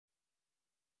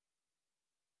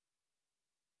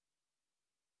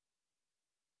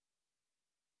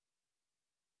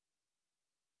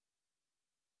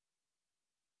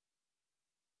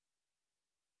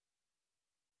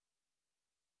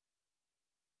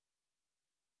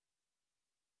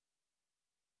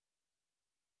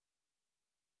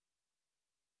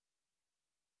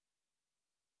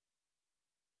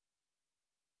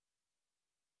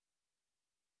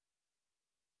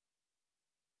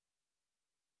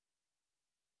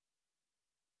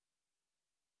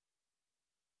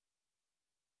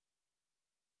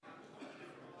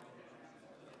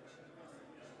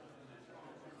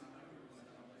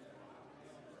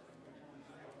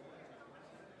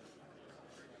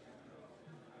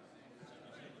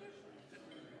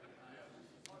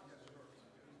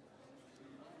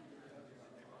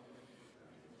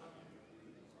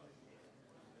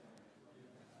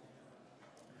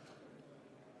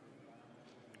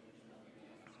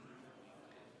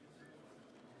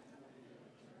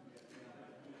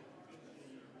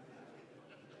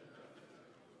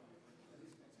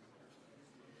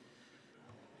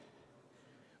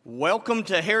Welcome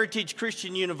to Heritage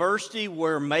Christian University,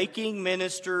 where making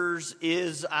ministers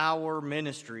is our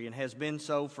ministry and has been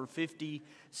so for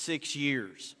 56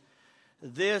 years.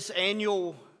 This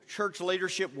annual church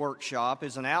leadership workshop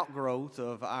is an outgrowth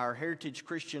of our Heritage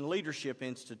Christian Leadership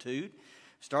Institute.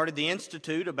 Started the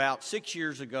Institute about 6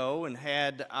 years ago and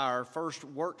had our first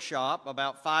workshop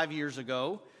about 5 years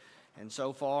ago. And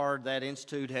so far, that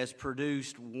Institute has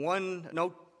produced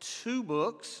two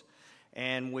books.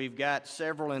 And we've got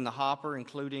several in the hopper,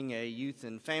 including a youth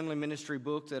and family ministry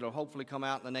book that will hopefully come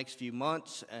out in the next few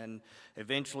months, and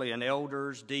eventually an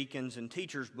elders, deacons, and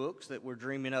teachers books that we're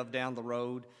dreaming of down the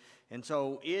road. And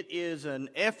so it is an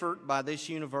effort by this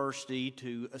university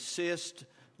to assist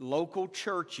local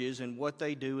churches in what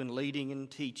they do in leading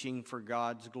and teaching for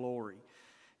God's glory.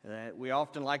 We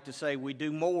often like to say we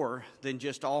do more than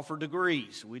just offer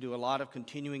degrees. We do a lot of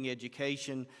continuing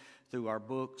education through our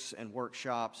books and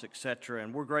workshops, etc.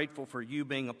 And we're grateful for you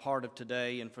being a part of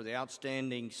today and for the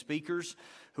outstanding speakers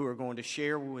who are going to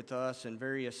share with us in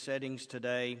various settings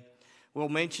today. We'll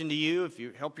mention to you, if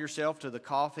you help yourself to the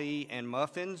coffee and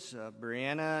muffins,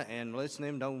 Brianna and Melissa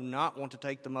do not want to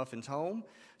take the muffins home,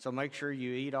 so make sure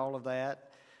you eat all of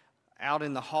that. Out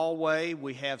in the hallway,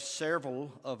 we have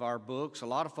several of our books. A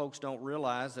lot of folks don't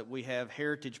realize that we have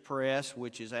Heritage Press,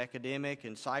 which is academic,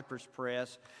 and Cypress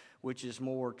Press, which is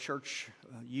more church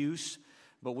use.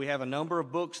 But we have a number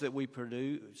of books that we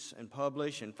produce and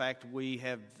publish. In fact, we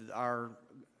have our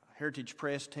Heritage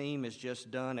Press team has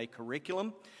just done a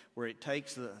curriculum where it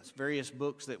takes the various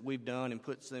books that we've done and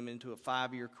puts them into a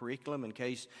 5-year curriculum in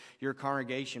case your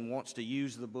congregation wants to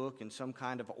use the book in some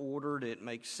kind of order that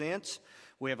makes sense.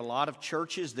 We have a lot of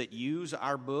churches that use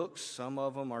our books. Some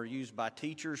of them are used by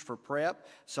teachers for prep.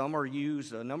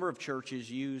 A number of churches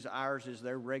use ours as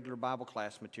their regular Bible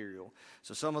class material.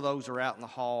 So some of those are out in the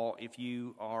hall if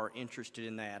you are interested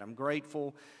in that. I'm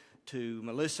grateful to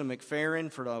Melissa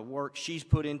McFerrin for the work she's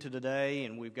put into today,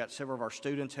 and we've got several of our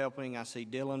students helping. I see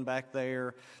Dylan back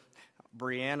there.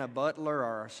 Brianna Butler,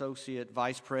 our Associate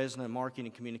Vice President of Marketing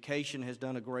and Communication, has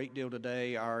done a great deal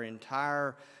today. Our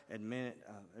entire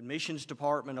admissions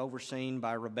department, overseen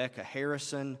by Rebecca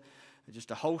Harrison.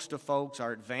 Just a host of folks.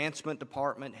 Our advancement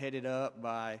department, headed up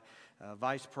by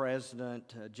Vice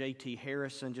President J.T.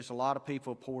 Harrison. Just a lot of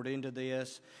people poured into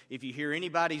this. If you hear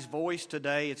anybody's voice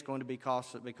today, it's going to be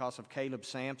because of Caleb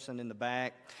Sampson in the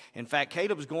back. In fact,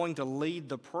 Caleb's going to lead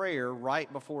the prayer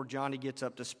right before Johnny gets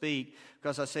up to speak,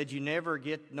 because I said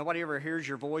nobody ever hears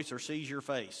your voice or sees your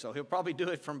face. So he'll probably do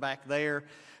it from back there.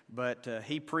 But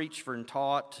he preached and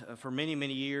taught for many,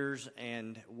 many years,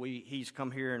 and he's come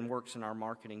here and works in our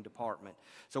marketing department.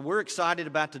 So we're excited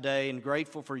about today and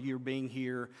grateful for you being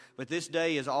here. But this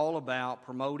day is all about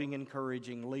promoting and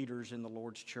encouraging leaders in the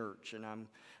Lord's church, and I'm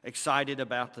excited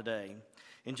about today.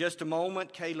 In just a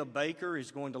moment, Caleb Baker is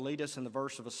going to lead us in the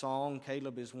verse of a song.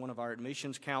 Caleb is one of our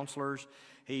admissions counselors.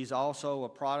 He's also a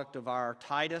product of our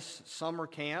Titus summer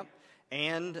camp,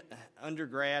 and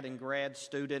undergrad and grad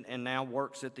student, and now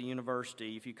works at the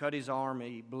university. If you cut his arm,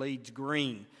 he bleeds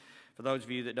green. For those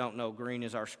of you that don't know, green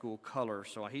is our school color.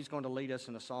 So he's going to lead us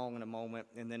in a song in a moment,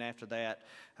 and then after that,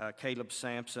 Caleb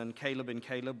Sampson.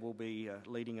 Caleb will be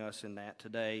leading us in that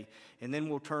today. And then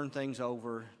we'll turn things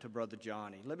over to Brother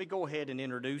Johnny. Let me go ahead and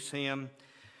introduce him.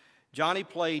 Johnny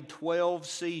played 12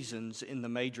 seasons in the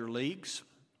major leagues.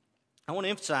 I want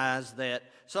to emphasize that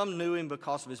some knew him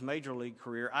because of his major league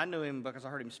career. I knew him because I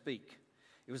heard him speak.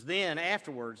 It was then,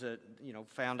 afterwards, that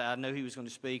found out I knew he was going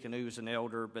to speak. I knew he was an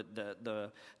elder, but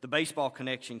the baseball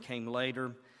connection came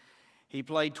later. He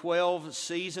played 12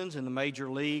 seasons in the major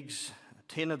leagues,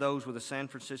 10 of those with the San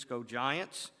Francisco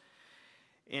Giants.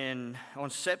 On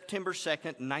September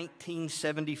 2nd,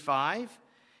 1975,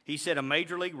 he set a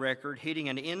major league record, hitting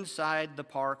an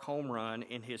inside-the-park home run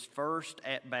in his first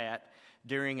at-bat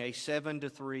during a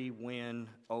 7-3 win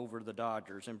over the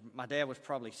Dodgers. And my dad was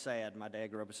probably sad. My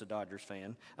dad grew up as a Dodgers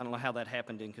fan. I don't know how that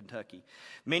happened in Kentucky.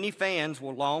 Many fans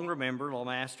will long remember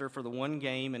LeMaster for the one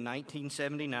game in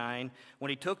 1979 when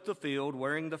he took the field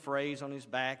wearing the phrase on his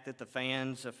back that the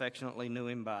fans affectionately knew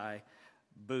him by,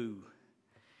 "Boo."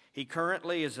 He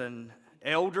currently is an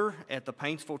elder at the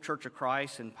Paintsville Church of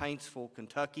Christ in Paintsville,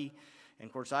 Kentucky. And,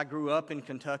 of course, I grew up in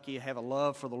Kentucky. I have a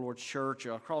love for the Lord's church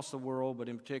across the world, but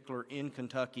in particular in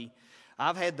Kentucky.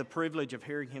 I've had the privilege of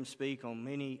hearing him speak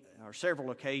on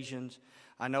several occasions.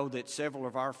 I know that several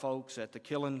of our folks at the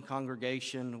Killen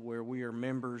congregation, where we are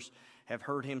members, have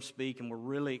heard him speak, and we're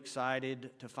really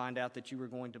excited to find out that you were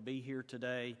going to be here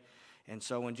today. And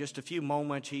so in just a few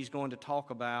moments, he's going to talk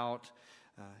about,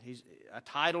 I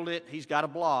titled it, he's got a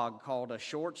blog called A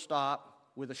Short Stop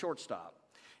with a Shortstop.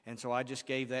 And so I just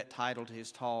gave that title to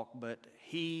his talk, but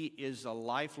he is a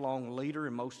lifelong leader,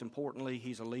 and most importantly,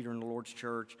 he's a leader in the Lord's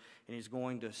church, and he's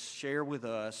going to share with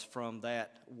us from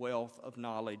that wealth of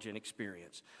knowledge and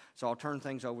experience. So I'll turn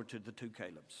things over to the two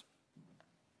Calebs.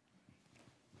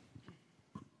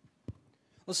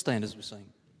 Let's stand as we sing.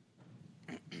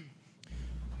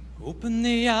 Open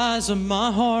the eyes of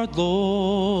my heart,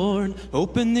 Lord.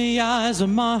 Open the eyes of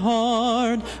my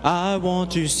heart. I want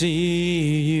to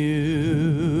see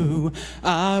you.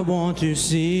 I want to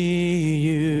see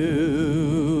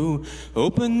you.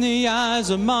 Open the eyes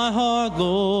of my heart,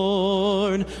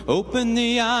 Lord. Open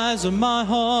the eyes of my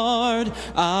heart.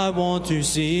 I want to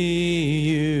see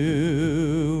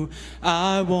you.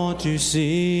 I want to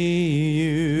see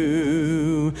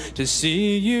you. To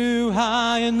see you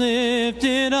high and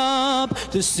lifted up,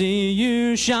 to see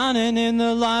you shining in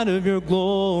the light of your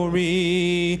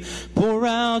glory. Pour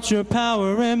out your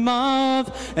power and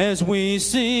love as we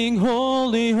sing,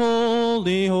 holy,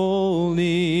 holy,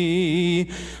 holy.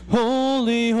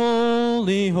 Holy,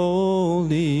 holy,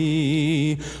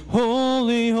 holy.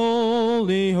 Holy,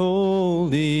 holy,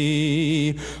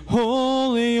 holy.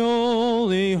 Holy,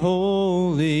 holy,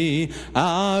 holy.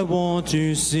 I want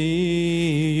to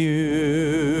see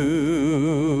you.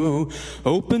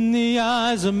 Open the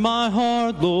eyes of my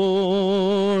heart,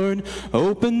 Lord.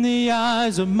 Open the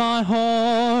eyes of my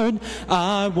heart.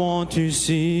 I want to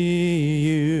see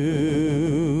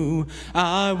you.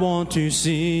 I want to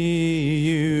see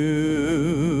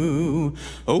you.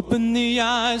 Open the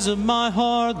eyes of my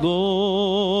heart,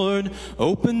 Lord.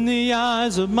 Open the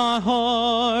eyes of my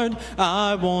heart.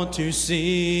 I want to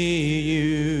see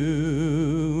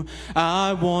you.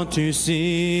 I want to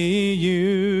see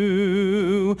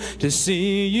you. To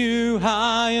see you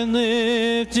high and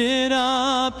lifted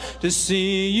up. To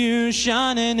see you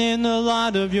shining in the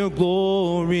light of your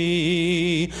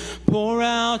glory. Pour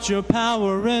out your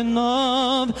power and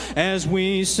love as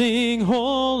we sing,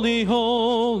 holy,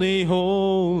 holy,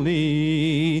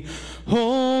 holy.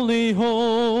 Holy,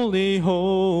 holy,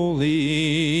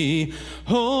 holy.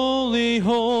 Holy,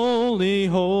 holy,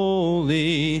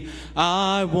 holy.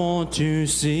 I want to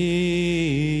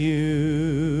see you.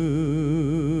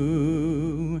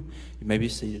 You may be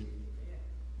seated.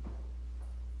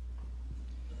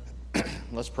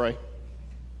 Let's pray.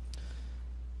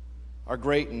 Our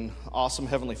great and awesome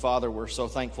Heavenly Father, we're so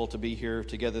thankful to be here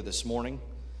together this morning,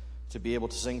 to be able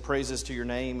to sing praises to your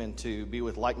name and to be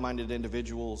with like-minded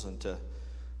individuals and to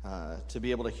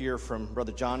be able to hear from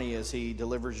Brother Johnny as he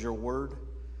delivers your word.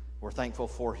 We're thankful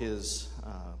for his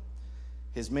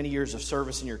many years of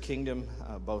service in your kingdom,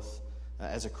 both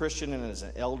as a Christian and as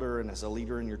an elder and as a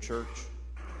leader in your church.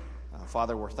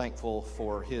 Father, we're thankful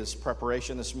for his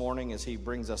preparation this morning as he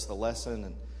brings us the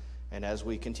lesson and as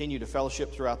we continue to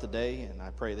fellowship throughout the day. And I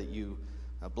pray that you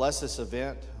bless this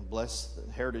event, bless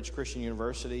Heritage Christian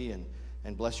University,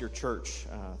 and bless your church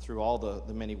through all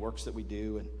the many works that we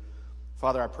do. And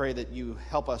Father, I pray that you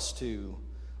help us to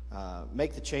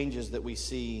make the changes that we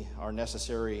see are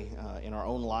necessary in our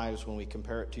own lives when we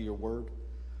compare it to your word.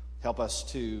 Help us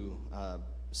to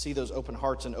see those open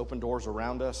hearts and open doors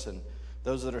around us and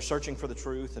those that are searching for the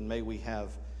truth, and may we have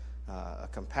a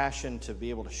compassion to be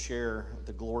able to share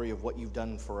the glory of what you've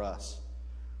done for us.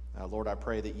 Lord, I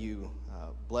pray that you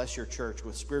bless your church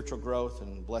with spiritual growth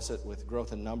and bless it with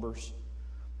growth in numbers,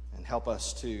 and help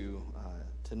us to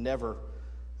never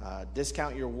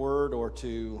discount your word or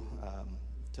to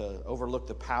overlook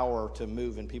the power to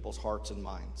move in people's hearts and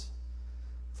minds.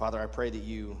 Father, I pray that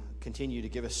you continue to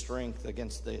give us strength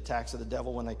against the attacks of the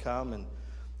devil when they come,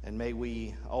 and may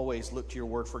we always look to your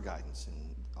word for guidance. And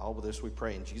all of this we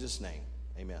pray in Jesus' name.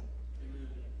 Amen.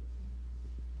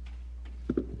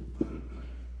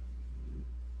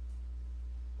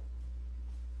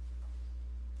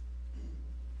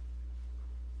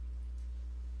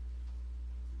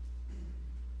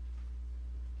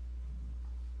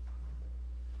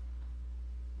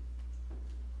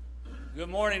 Good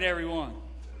morning, everyone.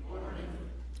 Good morning.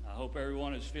 I hope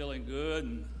everyone is feeling good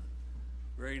and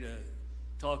ready to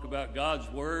talk about God's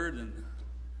Word. And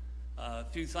a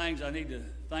few things. I need to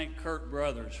thank Kurt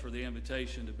Brothers for the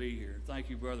invitation to be here.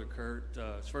 Thank you, Brother Kurt.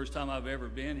 It's the first time I've ever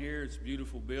been here. It's a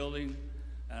beautiful building,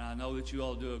 and I know that you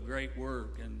all do a great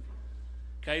work. And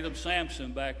Caleb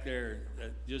Sampson back there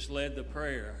that just led the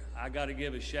prayer, I got to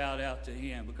give a shout out to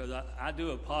him, because I do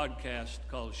a podcast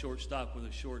called Shortstop with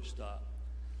a Shortstop,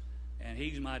 and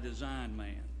he's my design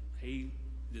man. He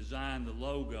designed the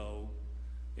logo.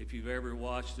 If you've ever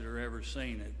watched it or ever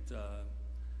seen it,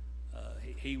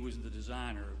 he was the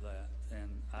designer of that, and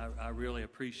I really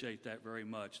appreciate that very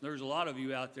much. There's a lot of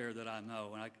you out there that I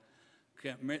know, and I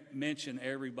can't mention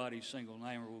everybody's single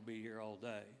name or we'll be here all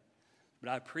day. But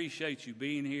I appreciate you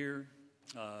being here.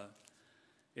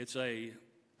 It's a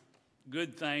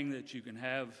good thing that you can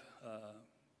have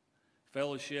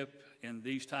fellowship in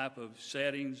these type of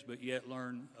settings, but yet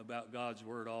learn about God's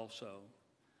Word also.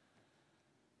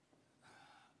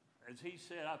 As he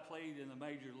said, I played in the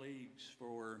major leagues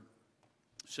for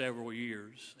several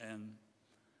years,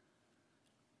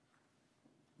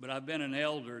 but I've been an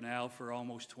elder now for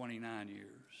almost 29 years.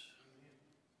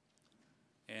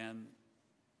 And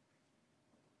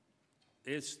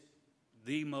it's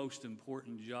the most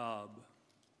important job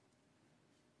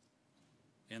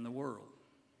in the world.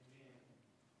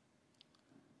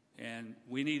 And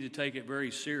we need to take it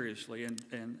very seriously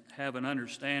and have an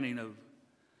understanding of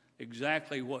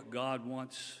exactly what God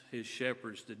wants his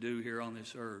shepherds to do here on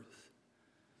this earth.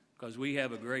 Because we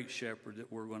have a great shepherd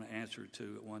that we're going to answer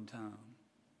to at one time.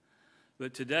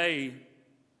 But today,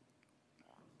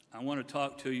 I want to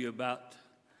talk to you about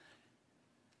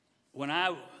when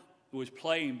I was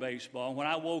playing baseball. When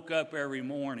I woke up every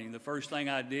morning, the first thing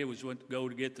I did was go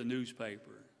to get the newspaper.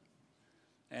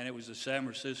 And it was the San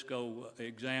Francisco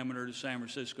Examiner, the San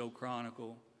Francisco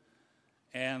Chronicle.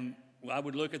 And I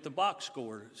would look at the box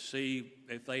score, see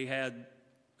if they had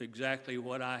exactly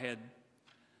what I had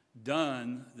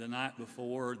done the night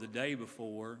before or the day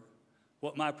before,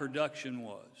 what my production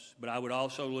was. But I would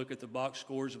also look at the box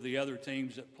scores of the other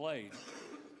teams that played.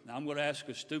 Now, I'm going to ask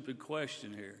a stupid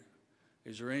question here.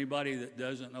 Is there anybody that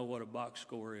doesn't know what a box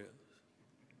score is?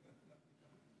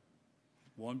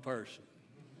 One person.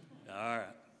 All right.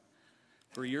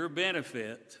 For your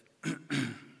benefit,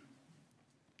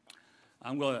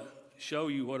 I'm going to show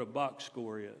you what a box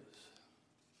score is.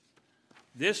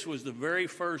 This was the very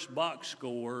first box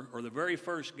score, or the very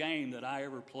first game that I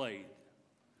ever played.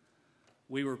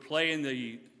 We were playing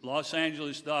the Los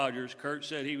Angeles Dodgers. Kurt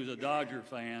said he was a Dodger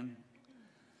fan.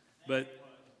 But,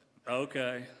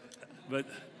 okay. But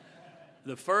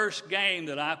the first game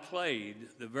that I played,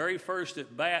 the very first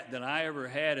at bat that I ever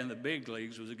had in the big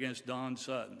leagues was against Don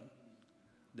Sutton.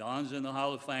 Don's in the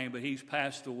Hall of Fame, but he's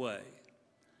passed away.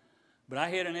 But I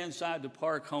hit an inside the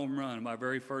park home run my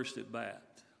very first at bat.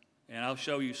 And I'll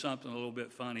show you something a little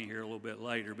bit funny here a little bit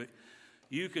later. But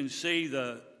you can see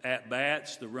the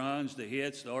at-bats, the runs, the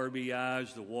hits, the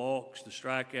RBIs, the walks, the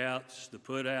strikeouts, the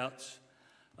putouts,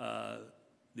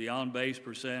 the on-base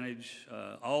percentage.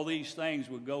 All these things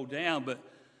would go down, but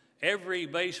every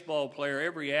baseball player,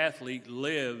 every athlete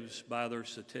lives by their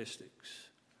statistics.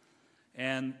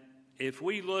 And if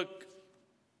we look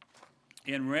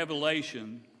in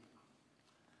Revelation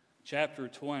chapter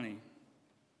 20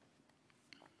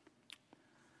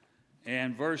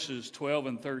 and verses 12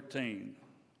 and 13,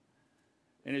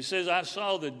 and it says, I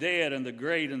saw the dead and the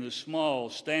great and the small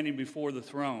standing before the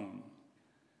throne,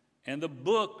 and the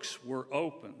books were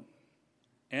opened,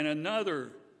 and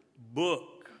another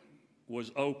book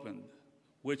was opened,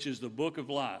 which is the book of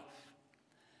life.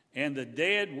 And the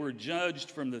dead were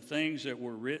judged from the things that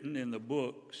were written in the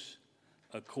books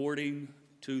according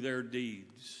to their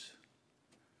deeds.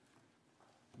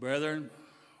 Brethren,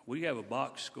 we have a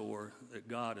box score that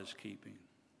God is keeping.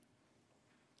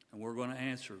 And we're going to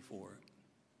answer for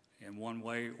it in one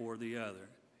way or the other.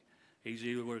 He's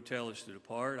either going to tell us to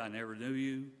depart, I never knew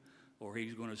you, or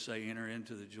he's going to say, enter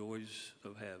into the joys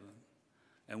of heaven.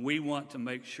 And we want to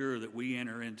make sure that we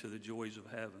enter into the joys of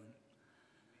heaven.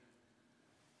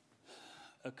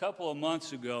 A couple of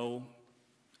months ago,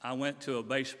 I went to a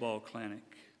baseball clinic,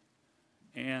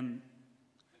 and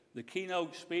the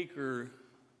keynote speaker,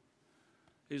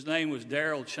 his name was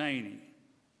Darrell Chaney.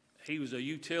 He was a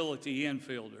utility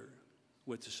infielder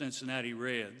with the Cincinnati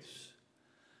Reds,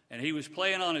 and he was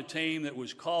playing on a team that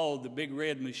was called the Big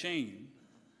Red Machine.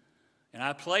 And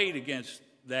I played against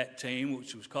that team,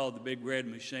 which was called the Big Red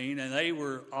Machine, and they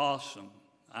were awesome.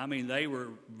 I mean, they were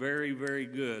very, very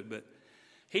good, but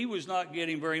he was not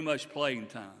getting very much playing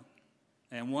time.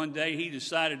 And one day he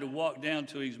decided to walk down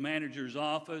to his manager's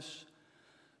office,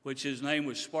 which his name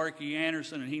was Sparky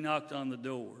Anderson, and he knocked on the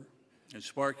door. And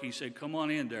Sparky said, come on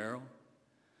in, Darrell.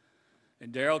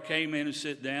 And Darrell came in and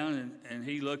sat down, and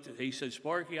he said,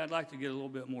 Sparky, I'd like to get a little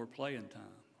bit more playing time,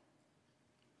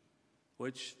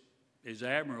 which is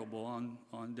admirable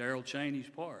on Darrell Chaney's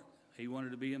part. He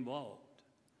wanted to be involved.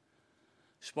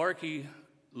 Sparky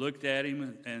looked at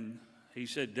him and he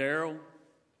said, Darrell,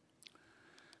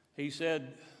 he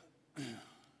said,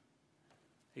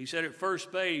 at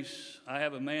first base, I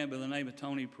have a man by the name of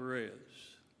Tony Perez.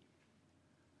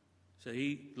 So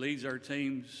he leads our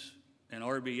teams in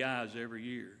RBIs every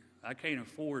year. I can't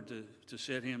afford to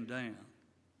sit him down.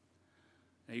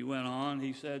 He went on,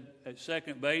 he said, at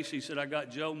second base, he said, I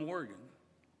got Joe Morgan.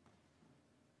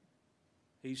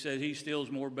 He said he steals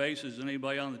more bases than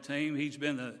anybody on the team. He's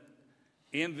been the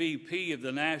MVP of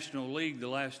the National League the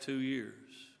last 2 years.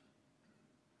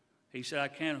 He said, I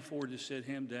can't afford to sit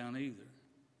him down either.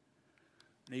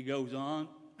 And he goes on.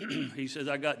 He says,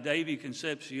 I got Davey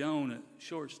Concepcion at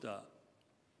shortstop.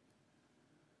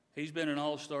 He's been an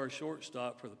all-star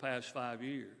shortstop for the past 5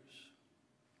 years.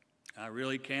 I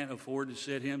really can't afford to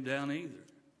sit him down either.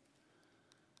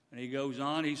 And he goes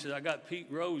on. He said, I got Pete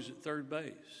Rose at third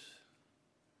base.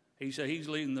 He said he's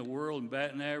leading the world in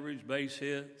batting average, base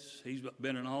hits. He's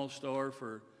been an all-star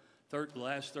for the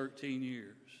last 13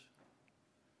 years.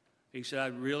 He said, I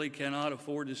really cannot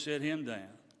afford to sit him down.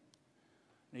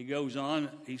 And he goes on.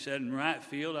 He said, in right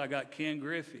field, I got Ken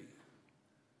Griffey.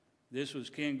 This was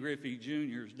Ken Griffey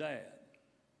Jr.'s dad.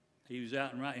 He was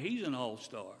out in right. He's an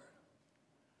all-star.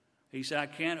 He said, I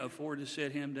can't afford to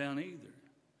sit him down either.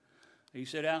 He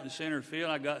said, out in center field,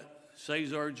 I got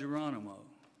Cesar Geronimo.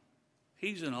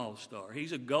 He's an all-star.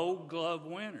 He's a Gold Glove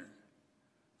winner.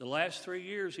 The last 3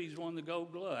 years, he's won the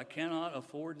Gold Glove. I cannot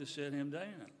afford to sit him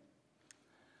down.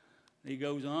 He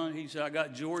goes on. He said, I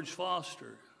got George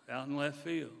Foster out in left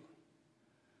field.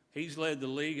 He's led the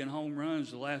league in home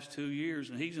runs the last 2 years,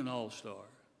 and he's an all-star.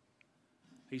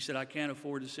 He said, I can't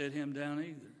afford to sit him down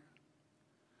either.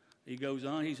 He goes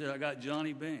on. He said, I got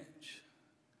Johnny Bench.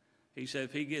 He said,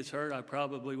 if he gets hurt, I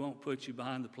probably won't put you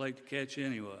behind the plate to catch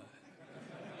anyway.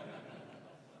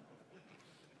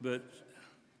 But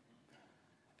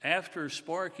after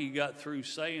Sparky got through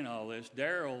saying all this,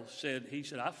 Darryl said,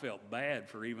 I felt bad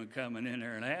for even coming in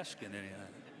there and asking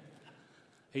anything.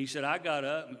 He said, I got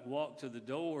up and walked to the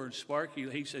door, and Sparky,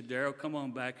 he said, Darryl, come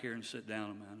on back here and sit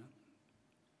down a minute.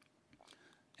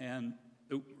 And,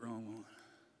 wrong one.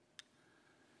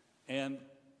 And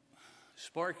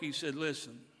Sparky said,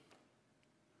 listen,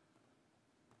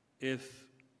 if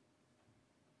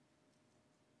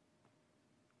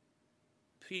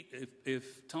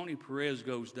Tony Perez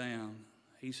goes down,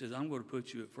 he says, I'm going to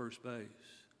put you at first base.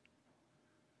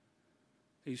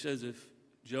 He says, if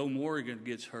Joe Morgan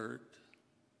gets hurt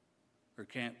or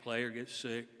can't play or gets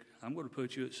sick, I'm going to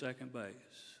put you at second base.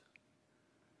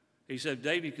 He said, if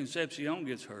Davey Concepcion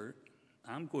gets hurt,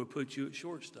 I'm going to put you at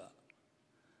shortstop.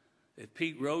 If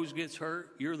Pete Rose gets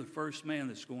hurt, you're the first man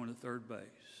that's going to third base.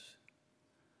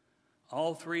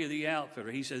 All three of the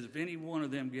outfielders, he says, if any one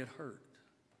of them get hurt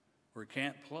or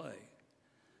can't play,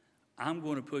 I'm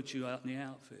going to put you out in the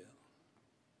outfield.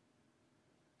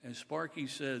 And Sparky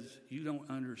says, you don't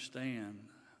understand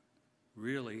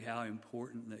really how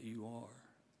important that you are.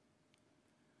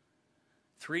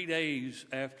 3 days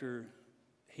after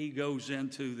he goes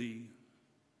into the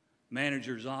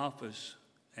manager's office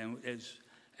and is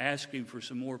asking for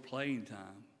some more playing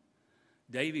time,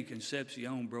 Davey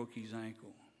Concepcion broke his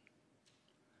ankle.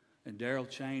 And Darrell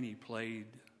Chaney played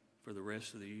for the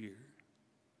rest of the year.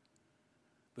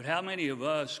 But how many of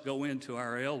us go into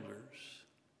our elders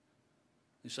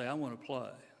and say, I want to play.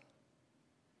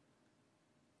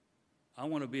 I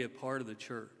want to be a part of the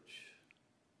church.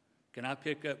 Can I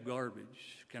pick up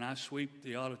garbage? Can I sweep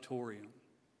the auditorium?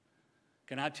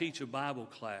 Can I teach a Bible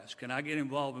class? Can I get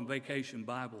involved in Vacation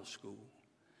Bible School?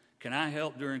 Can I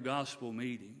help during gospel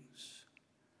meetings?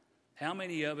 How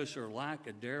many of us are like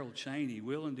a Darrell Chaney,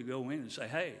 willing to go in and say,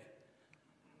 hey,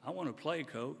 I want to play,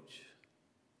 coach,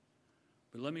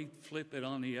 but let me flip it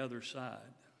on the other side.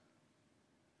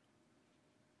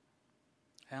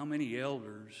 How many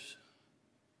elders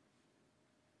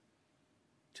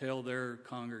tell their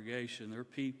congregation, their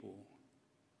people,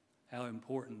 how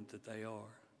important that they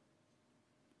are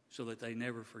so that they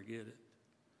never forget it?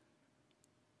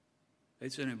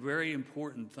 It's a very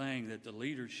important thing that the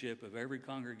leadership of every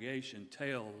congregation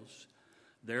tells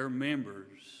their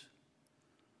members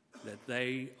that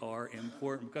they are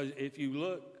important. Because if you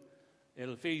look at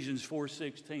Ephesians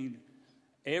 4:16,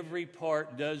 every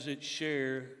part does its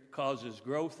share, causes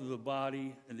growth of the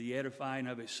body and the edifying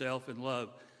of itself in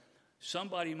love.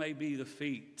 Somebody may be the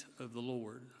feet of the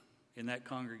Lord in that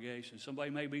congregation. Somebody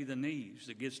may be the knees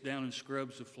that gets down and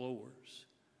scrubs the floors.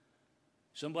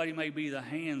 Somebody may be the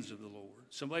hands of the Lord.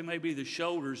 Somebody may be the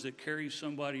shoulders that carry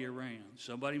somebody around.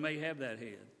 Somebody may have that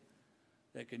head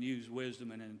that can use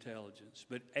wisdom and intelligence.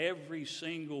 But every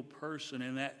single person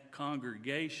in that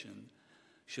congregation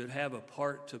should have a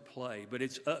part to play. But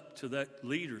it's up to that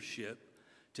leadership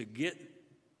to get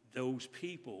those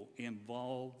people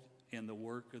involved in the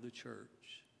work of the church.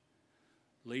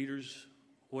 Leaders,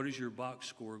 what is your box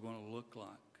score going to look like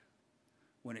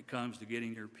when it comes to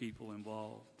getting your people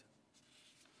involved?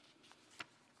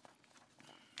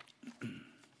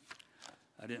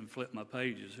 I didn't flip my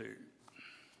pages here.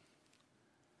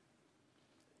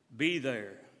 Be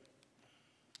there.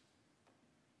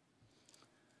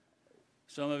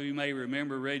 Some of you may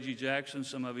remember Reggie Jackson,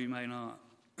 some of you may not.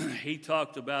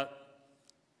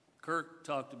 Kirk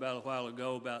talked about a while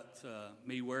ago about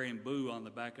me wearing boo on the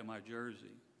back of my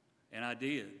jersey, and I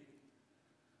did.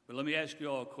 But let me ask you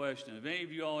all a question. Have any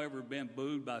of you all ever been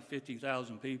booed by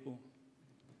 50,000 people?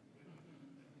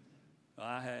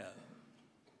 I have.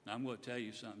 I'm going to tell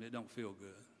you something. It don't feel good.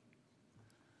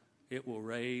 It will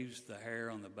raise the hair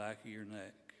on the back of your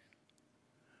neck.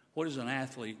 What does an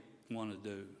athlete want to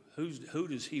do? Who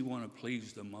does he want to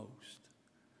please the most?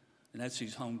 And that's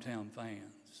his hometown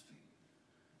fans.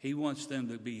 He wants them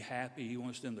to be happy. He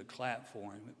wants them to clap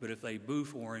for him. But if they boo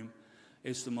for him,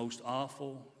 it's the most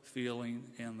awful feeling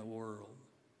in the world.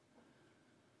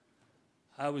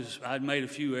 I'd made a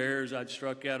few errors. I'd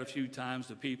struck out a few times.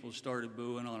 The people started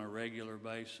booing on a regular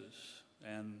basis.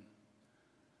 And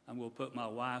I'm going to put my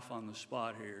wife on the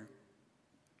spot here.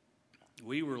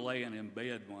 We were laying in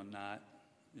bed one night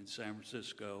in San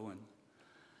Francisco, and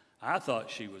I thought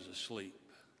she was asleep.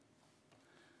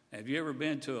 Have you ever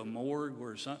been to a morgue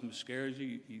where something scares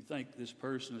you? You think this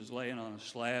person is laying on a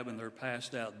slab and they're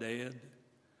passed out dead?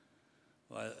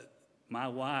 Well, my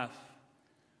wife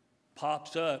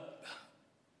pops up.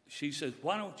 She says,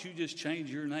 "Why don't you just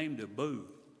change your name to Boo?"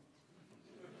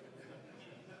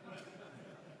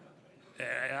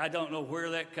 I don't know where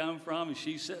that come from, and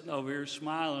she's sitting over here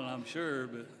smiling, I'm sure,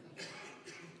 but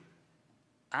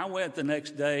I went the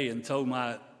next day and told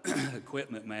my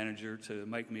equipment manager to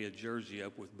make me a jersey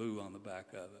up with Boo on the back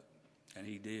of it, and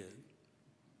he did.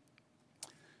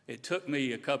 It took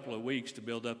me a couple of weeks to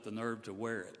build up the nerve to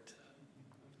wear it,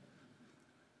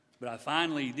 but I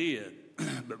finally did.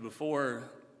 But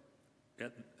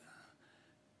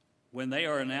when they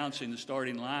are announcing the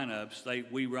starting lineups,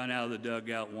 we run out of the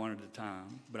dugout one at a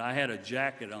time. But I had a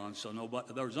jacket on, so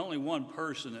there was only one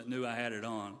person that knew I had it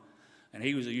on, and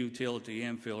he was a utility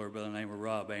infielder by the name of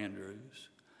Rob Andrews.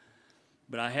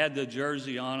 But I had the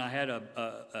jersey on. I had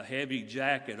a heavy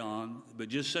jacket on. But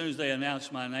just as soon as they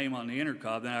announced my name on the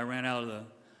intercom, then I ran out of the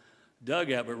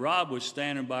dugout. But Rob was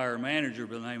standing by our manager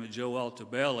by the name of Joe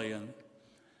Altobelli, and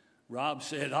Rob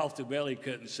said Altobelli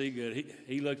couldn't see good.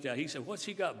 He looked out. He said, "What's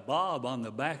he got Bob on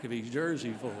the back of his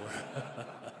jersey for?"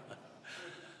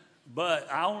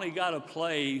 But I only got to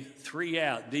play 3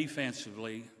 out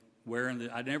defensively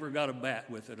I never got a bat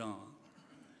with it on.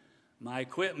 My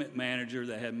equipment manager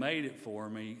that had made it for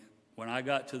me, when I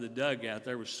got to the dugout,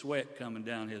 there was sweat coming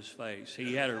down his face.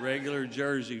 He had a regular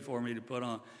jersey for me to put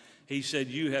on. He said,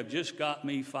 "You have just got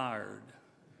me fired."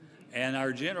 And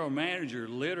our general manager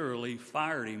literally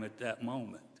fired him at that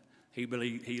moment. He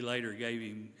later gave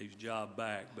him his job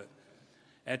back. But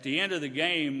at the end of the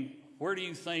game, where do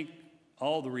you think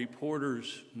all the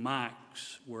reporters'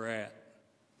 mics were at?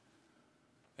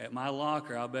 At my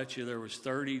locker, I'll bet you there was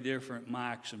 30 different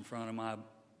mics in front of my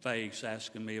face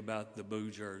asking me about the Boo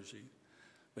jersey.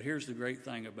 But here's the great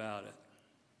thing about it.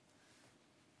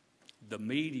 The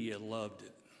media loved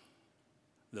it.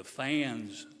 The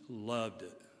fans loved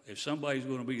it. If somebody's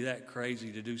going to be that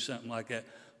crazy to do something like that,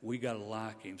 we got to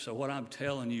like him. So what I'm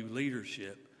telling you,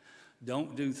 leadership,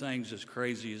 don't do things as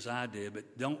crazy as I did,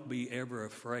 but don't be ever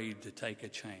afraid to take a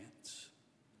chance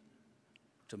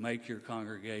to make your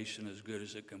congregation as good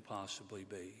as it can possibly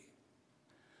be.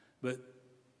 But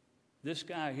this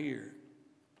guy here,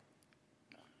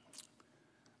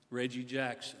 Reggie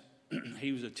Jackson,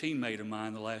 he was a teammate of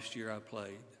mine the last year I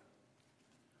played.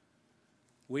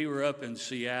 We were up in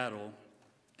Seattle,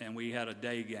 and we had a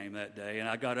day game that day, and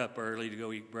I got up early to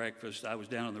go eat breakfast. I was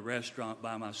down in the restaurant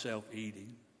by myself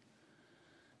eating.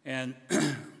 And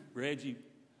Reggie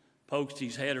poked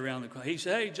his head around the corner. He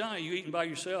said, "Hey, Johnny, you eating by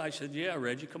yourself?" I said, "Yeah,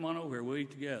 Reggie, come on over here. We'll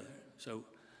eat together." So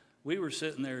we were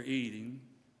sitting there eating,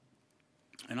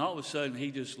 and all of a sudden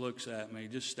he just looks at me,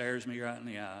 just stares me right in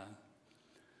the eye.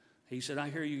 He said, "I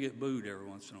hear you get booed every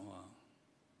once in a while."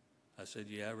 I said,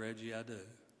 "Yeah, Reggie, I do."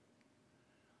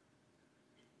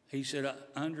 He said, "I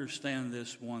understand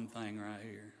this one thing right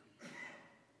here."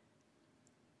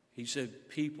 He said,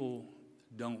 "People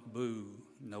don't boo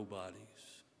nobodies."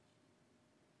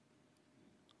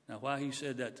 Now, why he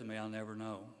said that to me, I'll never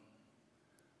know.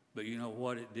 But you know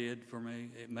what it did for me?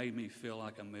 It made me feel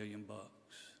like $1 million.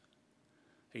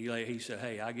 He said,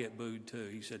 "Hey, I get booed too."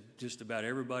 He said, "Just about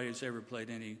everybody that's ever played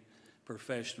any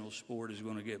professional sport is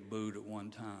going to get booed at one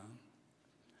time."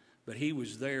 But he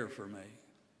was there for me.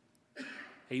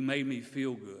 He made me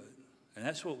feel good. And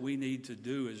that's what we need to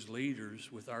do as leaders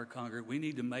with our congregation. We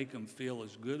need to make them feel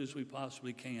as good as we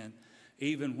possibly can,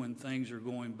 even when things are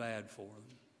going bad for them.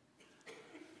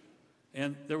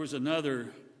 And there was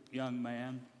another young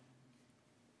man.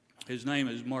 His name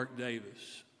is Mark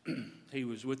Davis. he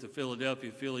was with the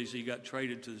Philadelphia Phillies. He got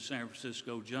traded to the San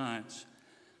Francisco Giants.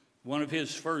 One of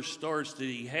his first starts that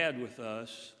he had with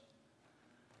us,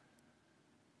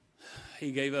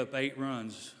 he gave up 8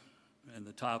 runs in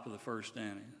the top of the first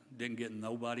inning. Didn't get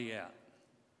nobody out.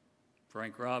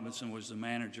 Frank Robinson was the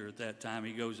manager at that time.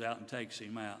 He goes out and takes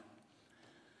him out.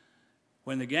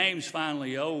 When the game's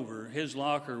finally over, his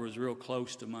locker was real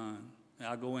close to mine.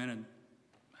 I go in and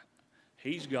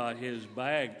he's got his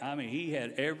bag. I mean, he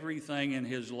had everything in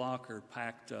his locker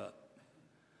packed up.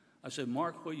 I said,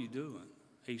 Mark, what are you doing?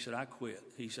 He said, I quit.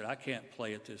 He said, I can't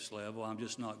play at this level. I'm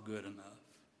just not good enough.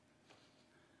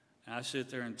 And I sit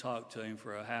there and talk to him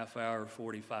for a half hour,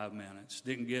 45 minutes.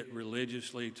 Didn't get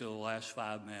religiously till the last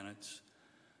 5 minutes.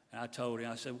 And I told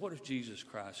him, I said, what if Jesus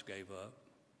Christ gave up?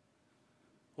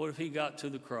 What if he got to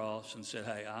the cross and said,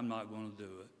 hey, I'm not going to do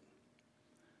it?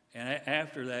 And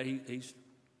after that, he's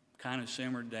kind of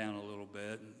simmered down a little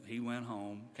bit. And he went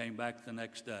home, came back the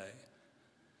next day.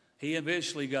 He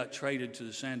eventually got traded to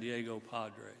the San Diego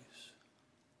Padres.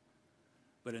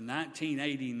 But in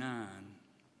 1989,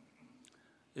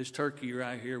 this turkey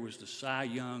right here was the Cy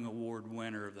Young Award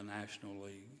winner of the National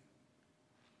League.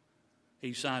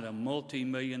 He signed a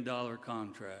multi-million-dollar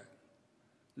contract.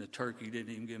 The turkey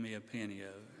didn't even give me a penny of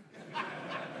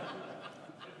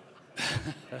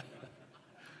it.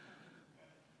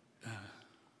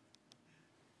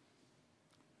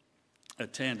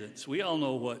 Attendance. We all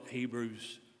know what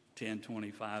Hebrews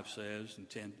 10:25 says and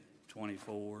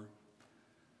 10:24.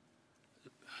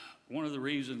 One of the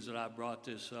reasons that I brought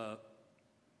this up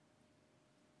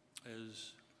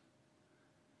is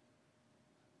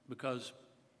because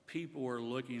people are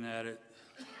looking at it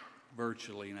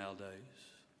virtually nowadays.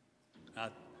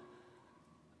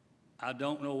 I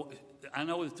don't know. I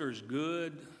know that there's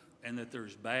good and that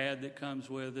there's bad that comes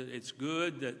with it. It's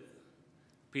good that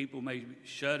people may be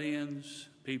shut-ins,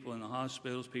 people in the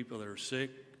hospitals, people that are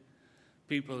sick,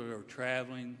 people that are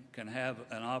traveling can have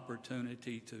an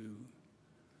opportunity to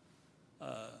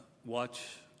watch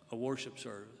a worship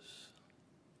service.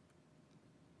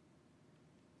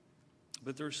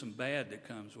 But there's some bad that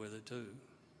comes with it too.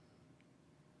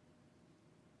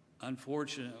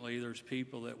 Unfortunately, there's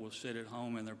people that will sit at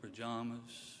home in their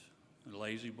pajamas, and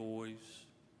lazy boys,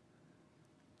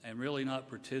 and really not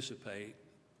participate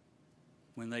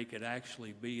when they could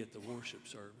actually be at the worship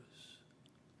service.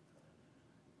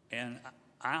 And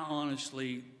I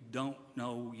honestly don't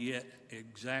know yet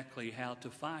exactly how to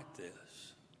fight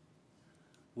this.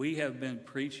 We have been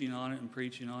preaching on it and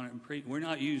preaching on it and preaching. We're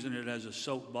not using it as a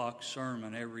soapbox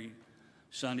sermon every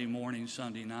Sunday morning,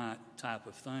 Sunday night type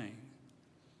of thing.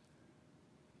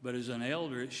 But as an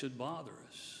elder, it should bother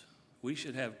us. We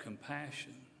should have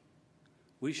compassion.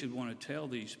 We should want to tell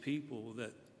these people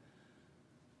that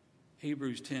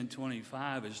Hebrews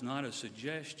 10:25 is not a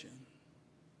suggestion,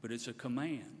 but it's a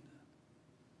command.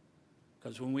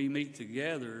 Because when we meet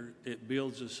together, it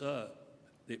builds us up.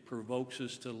 It provokes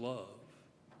us to love.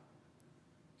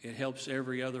 It helps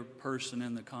every other person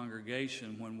in the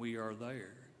congregation when we are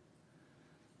there.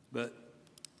 But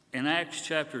in Acts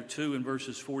chapter 2 and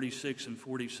verses 46 and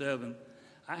 47,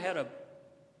 I had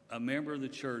a member of the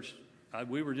church,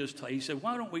 he said,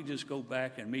 why don't we just go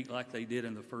back and meet like they did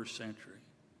in the first century?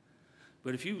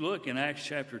 But if you look in Acts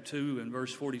chapter 2 and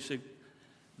verse 46,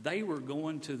 they were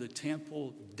going to the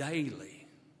temple daily.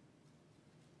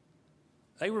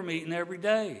 They were meeting every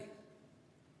day.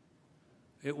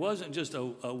 It wasn't just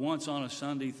a once on a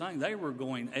Sunday thing. They were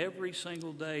going every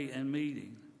single day and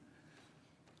meeting.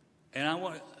 And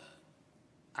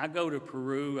I go to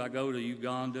Peru, I go to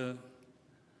Uganda.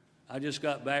 I just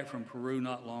got back from Peru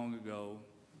not long ago.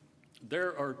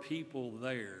 There are people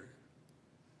there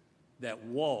that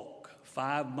walk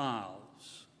 5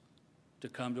 miles to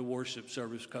come to worship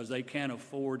service because they can't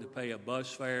afford to pay a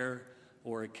bus fare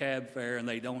or a cab fare and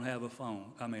they don't have a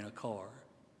car.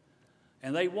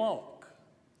 And they walk.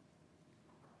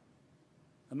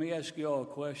 Let me ask you all a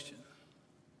question.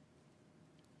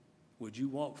 Would you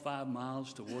walk 5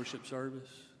 miles to worship service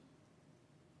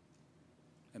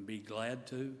and be glad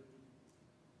to?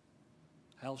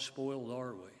 How spoiled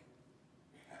are we?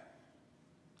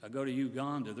 I go to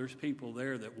Uganda. There's people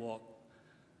there that walk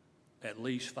at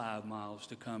least 5 miles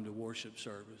to come to worship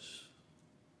service.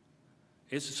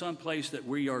 It's someplace that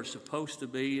we are supposed to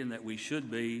be and that we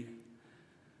should be,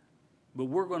 but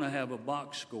we're going to have a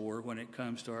box score when it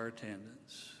comes to our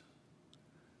attendance.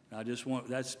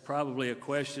 That's probably a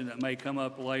question that may come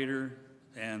up later,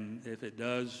 and if it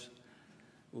does,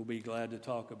 we'll be glad to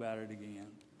talk about it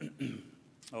again.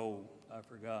 Oh, I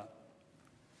forgot.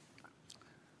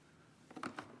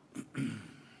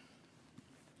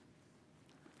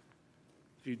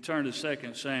 If you turn to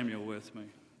 2 Samuel with me.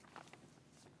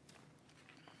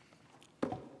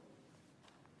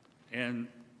 And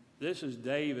this is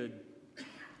David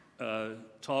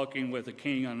talking with the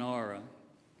king Anara.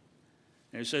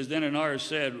 And it says, Then Anara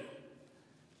said,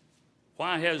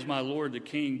 Why has my lord the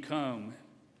king come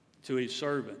to his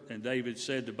servant? And David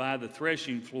said, To buy the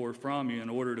threshing floor from you in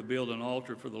order to build an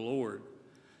altar for the Lord,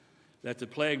 that the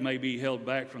plague may be held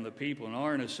back from the people. And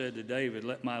Araunah said to David,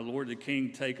 Let my lord the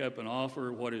king take up and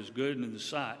offer what is good in the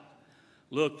sight.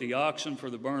 Look, the oxen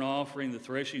for the burnt offering, the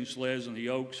threshing sleds, and the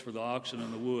yokes for the oxen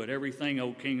and the wood. Everything,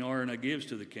 O King Araunah, gives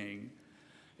to the king.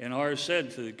 And Araunah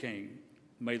said to the king,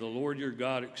 May the Lord your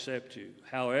God accept you.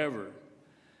 However,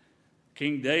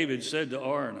 King David said to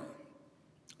Araunah,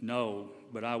 No,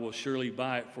 but I will surely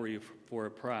buy it for you for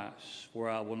a price. For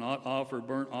I will not offer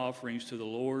burnt offerings to the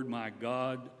Lord my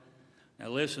God. Now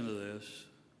listen to this,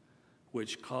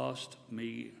 which cost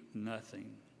me nothing.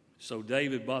 So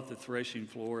David bought the threshing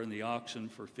floor and the oxen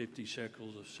for 50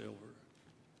 shekels of silver.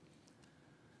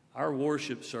 Our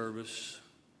worship service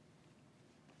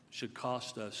should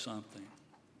cost us something.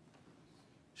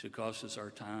 It should cost us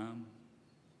our time.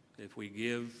 If we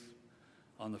give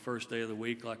on the first day of the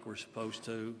week like we're supposed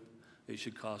to, it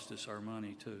should cost us our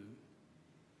money too.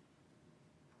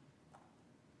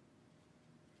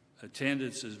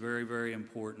 Attendance is very, very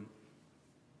important.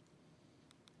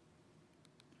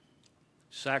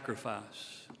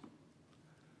 Sacrifice.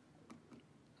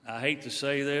 I hate to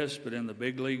say this, but in the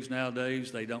big leagues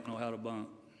nowadays, they don't know how to bunt.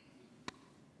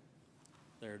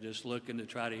 They're just looking to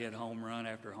try to hit home run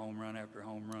after home run after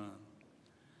home run.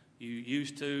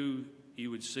 You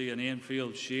would see an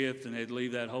infield shift and they'd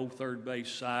leave that whole third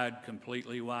base side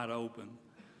completely wide open,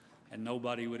 and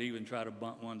nobody would even try to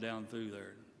bunt one down through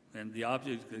there. And the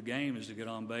object of the game is to get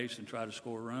on base and try to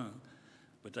score a run.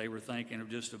 But they were thinking of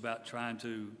just about trying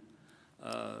to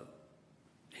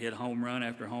hit home run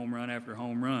after home run after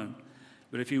home run.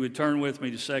 But if you would turn with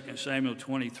me to 2 Samuel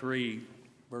 23,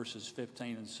 verses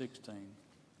 15 and 16.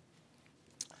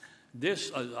 This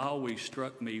has always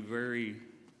struck me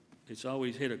it's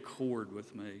always hit a chord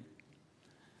with me.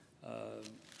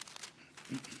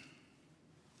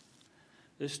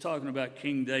 This is talking about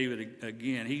King David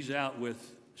again. He's out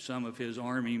with some of his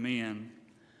army men,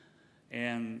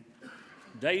 and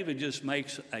David just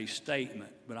makes a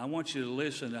statement, but I want you to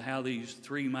listen to how these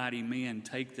three mighty men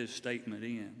take this statement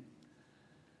in.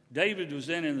 David was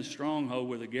then in the stronghold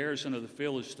where the garrison of the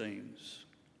Philistines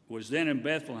was then in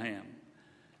Bethlehem.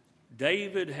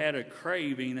 David had a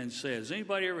craving and says,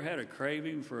 anybody ever had a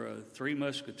craving for a Three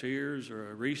Musketeers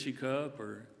or a Reese cup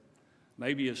or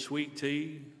maybe a sweet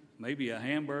tea, maybe a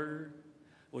hamburger?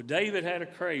 Well, David had a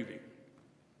craving.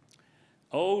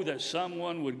 Oh, that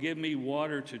someone would give me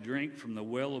water to drink from the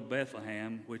well of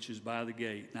Bethlehem, which is by the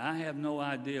gate. Now, I have no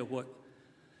idea what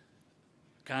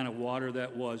kind of water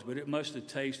that was, but it must have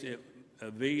tasted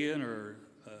Evian or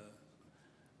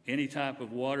any type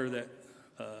of water that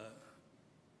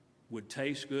would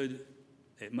taste good.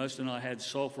 It must have not had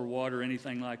sulfur water or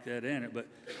anything like that in it. But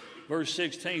verse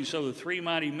 16, so the three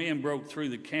mighty men broke through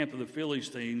the camp of the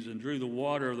Philistines and drew the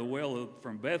water of the well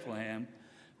from Bethlehem,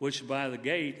 which by the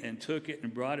gate, and took it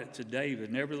and brought it to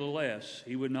David. Nevertheless,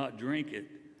 he would not drink it.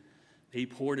 He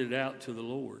poured it out to the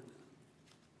Lord.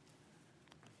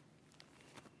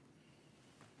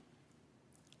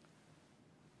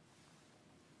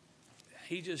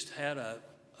 He just had a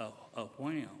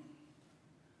wham.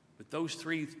 But those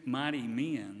three mighty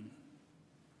men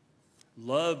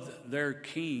loved their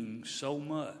king so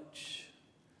much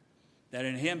that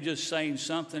in him just saying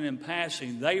something in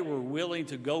passing, they were willing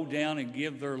to go down and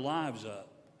give their lives up.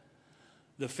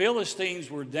 The Philistines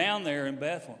were down there in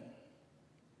Bethlehem.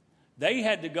 They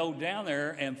had to go down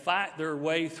there and fight their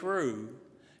way through,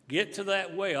 get to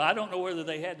that well. I don't know whether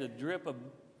they had to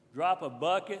drop a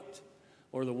bucket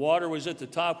or the water was at the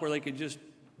top where they could just,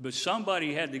 but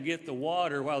somebody had to get the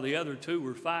water while the other two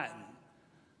were fighting.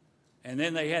 And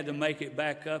then they had to make it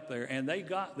back up there. And they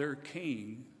got their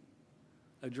king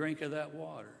a drink of that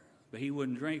water. But he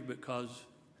wouldn't drink because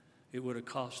it would have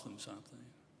cost them something.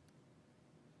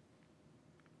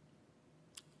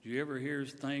 Do you ever hear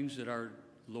things that our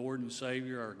Lord and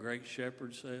Savior, our great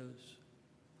shepherd, says?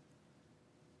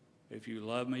 If you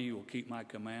love me, you will keep my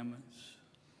commandments.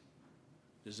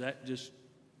 Does that just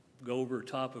go over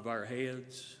top of our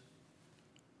heads?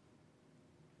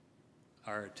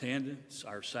 Our attendance,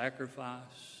 our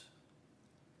sacrifice.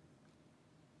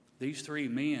 These three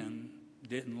men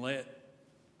didn't let,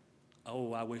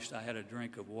 oh, I wished I had a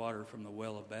drink of water from the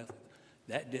well of Bethlehem.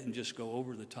 That didn't just go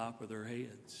over the top of their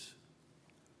heads.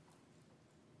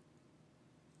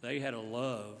 They had a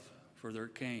love for their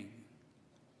king.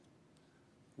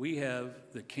 We have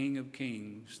the King of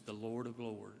Kings, the Lord of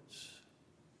Lords,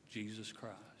 Jesus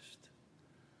Christ.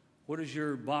 What is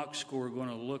your box score going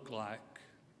to look like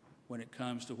when it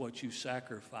comes to what you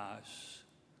sacrifice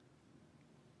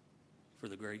for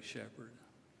the great shepherd?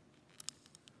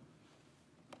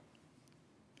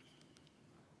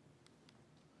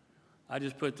 I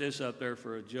just put this up there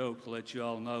for a joke to let you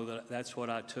all know that that's what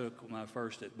I took my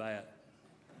first at bat.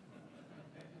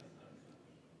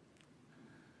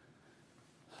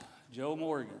 Joe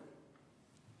Morgan.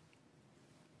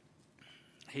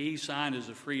 He signed as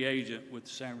a free agent with the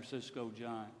San Francisco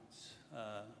Giants.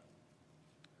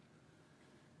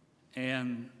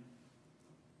 And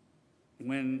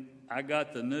when I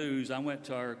got the news, I went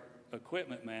to our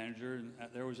equipment manager, and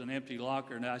there was an empty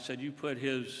locker, and I said, you put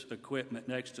his equipment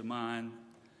next to mine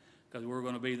because we're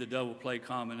going to be the double play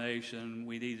combination.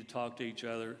 We need to talk to each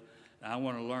other. And I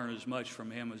want to learn as much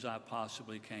from him as I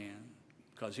possibly can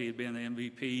because he had been the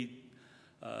MVP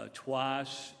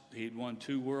twice. He'd won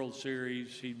 2 World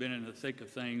Series. He'd been in the thick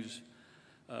of things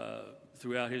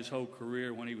throughout his whole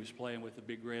career when he was playing with the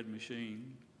Big Red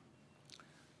Machine.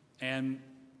 And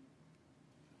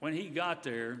when he got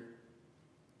there,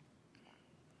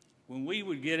 when we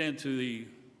would get into the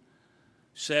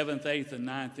 7th, 8th, and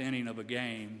 9th inning of a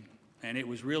game, and it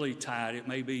was really tight, it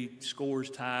may be scores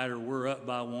tied or we're up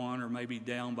by 1 or maybe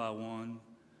down by 1,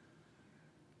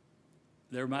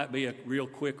 there might be a real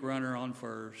quick runner on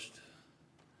first.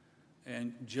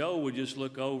 And Joe would just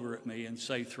look over at me and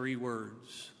say 3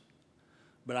 words.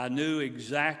 But I knew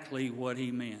exactly what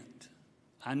he meant.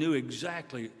 I knew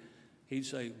exactly. He'd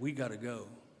say, we got to go.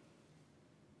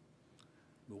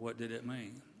 But what did it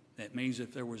mean? That means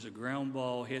if there was a ground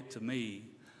ball hit to me,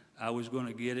 I was going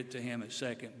to get it to him at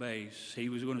second base. He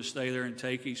was going to stay there and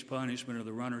take his punishment of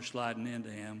the runner sliding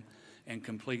into him and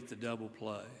complete the double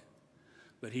play.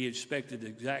 But he expected the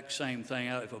exact same thing.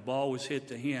 If a ball was hit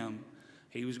to him,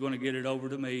 he was going to get it over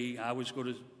to me. I was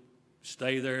going to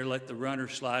stay there, let the runner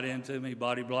slide into me,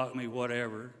 body block me,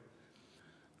 whatever,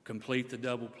 complete the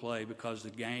double play because the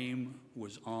game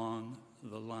was on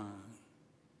the line.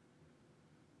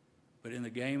 But in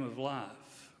the game of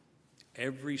life,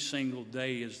 every single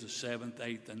day is the 7th,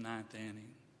 8th, and 9th inning.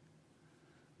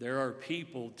 There are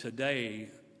people today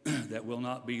that will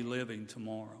not be living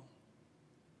tomorrow.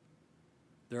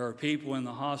 There are people in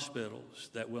the hospitals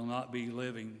that will not be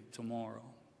living tomorrow.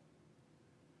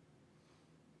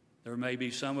 There may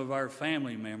be some of our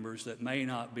family members that may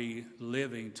not be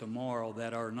living tomorrow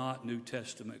that are not New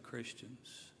Testament Christians.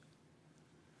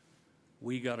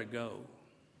 We got to go.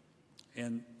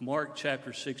 In Mark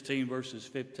chapter 16, verses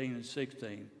 15 and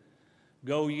 16,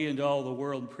 go ye into all the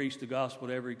world and preach the gospel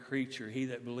to every creature. He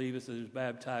that believeth and is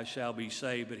baptized shall be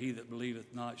saved, but he that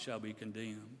believeth not shall be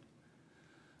condemned.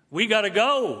 We got to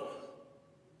go.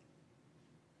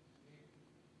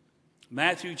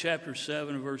 Matthew chapter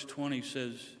 7, verse 20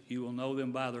 says, you will know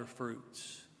them by their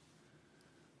fruits.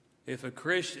 If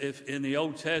in the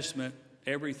Old Testament,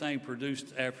 everything produced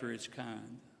after its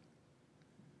kind.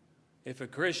 If a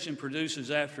Christian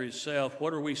produces after himself,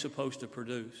 what are we supposed to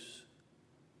produce?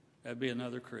 That'd be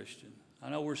another Christian. I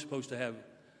know we're supposed to have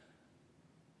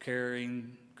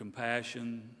caring,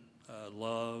 compassion,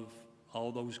 love,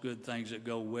 all those good things that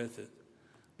go with it.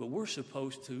 But we're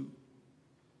supposed to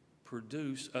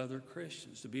produce other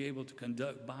Christians, to be able to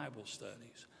conduct Bible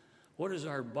studies. What is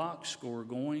our box score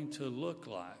going to look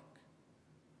like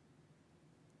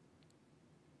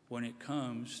when it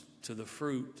comes to the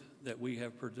fruit that we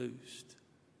have produced?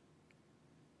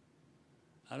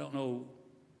 I don't know.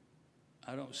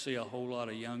 I don't see a whole lot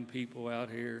of young people out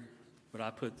here, but I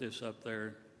put this up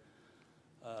there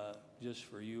just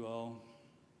for you all.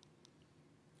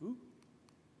 Ooh.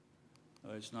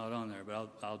 Oh, it's not on there,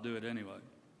 but I'll do it anyway.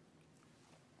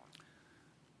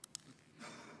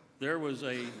 There was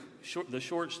the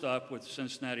shortstop with the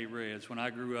Cincinnati Reds. When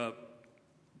I grew up,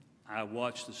 I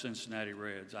watched the Cincinnati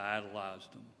Reds. I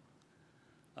idolized them.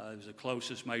 It was the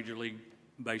closest Major League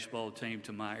Baseball team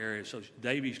to my area. So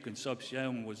Davies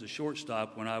Concepcion was the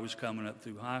shortstop when I was coming up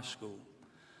through high school.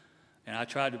 And I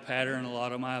tried to pattern a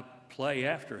lot of my play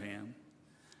after him.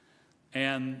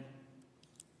 And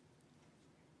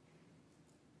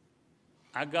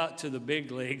I got to the big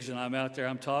leagues, and I'm out there.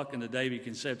 I'm talking to Davey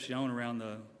Concepcion around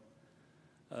the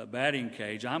batting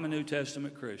cage. I'm a New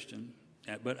Testament Christian,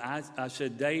 but I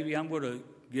said, Davey, I'm going to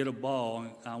get a ball,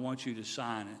 and I want you to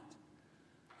sign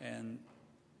it, and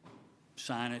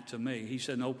sign it to me. He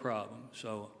said, no problem.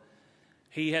 So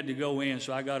he had to go in,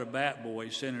 so I got a bat boy,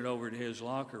 sent it over to his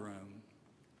locker room,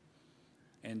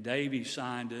 and Davey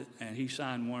signed it, and he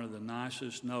signed one of the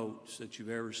nicest notes that you've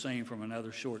ever seen from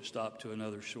another shortstop to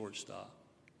another shortstop.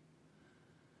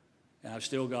 And I've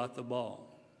still got the ball.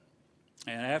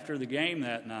 And after the game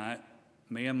that night,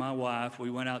 me and my wife, we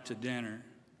went out to dinner.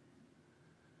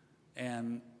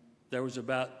 And there was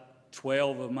about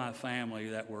 12 of my family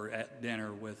that were at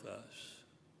dinner with us.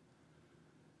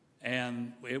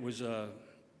 And it was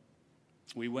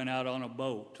we went out on a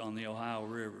boat on the Ohio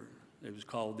River. It was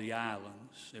called the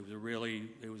Islands. It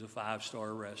was a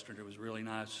 5-star restaurant. It was a really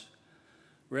nice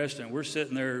restaurant. We're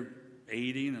sitting there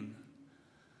eating, and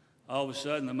all of a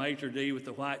sudden the maitre d' with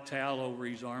the white towel over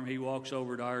his arm, he walks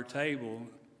over to our table,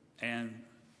 and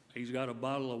he's got a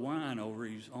bottle of wine over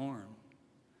his arm.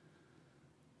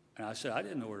 And I said, I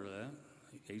didn't order that.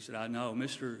 He said, I know.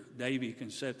 Mr. Davey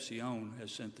Concepcion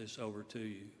has sent this over to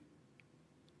you.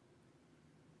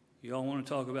 You all want to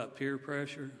talk about peer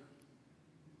pressure?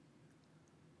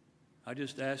 I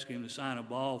just asked him to sign a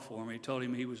ball for me. He told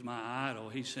him he was my idol.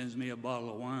 He sends me a bottle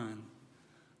of wine.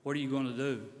 What are you going to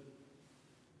do?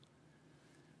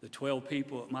 The 12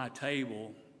 people at my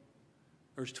table,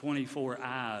 there's 24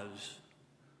 eyes.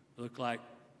 Look like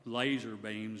laser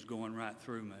beams going right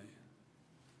through me.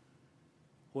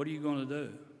 What are you going to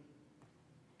do?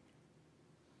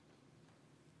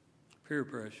 Peer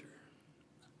pressure.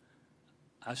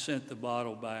 I sent the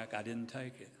bottle back. I didn't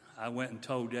take it. I went and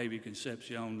told Davey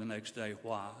Concepcion the next day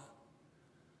why.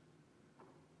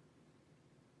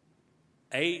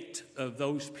 8 of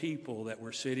those people that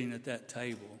were sitting at that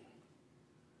table,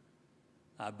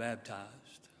 I baptized.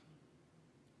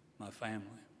 My family.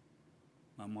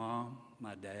 My mom,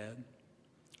 my dad,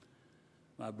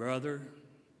 my brother,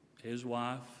 his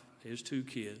wife, his 2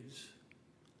 kids,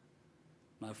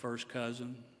 my first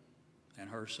cousin, and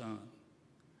her son.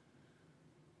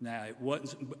 Now,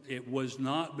 it was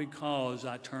not because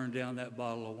I turned down that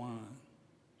bottle of wine.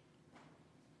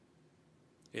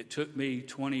 It took me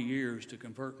 20 years to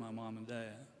convert my mom and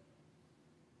dad,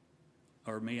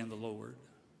 or me and the Lord.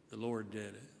 The Lord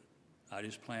did it. I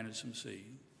just planted some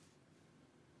seed.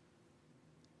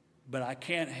 But I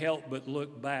can't help but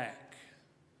look back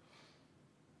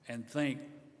and think,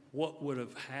 what would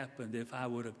have happened if I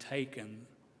would have taken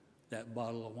that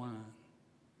bottle of wine?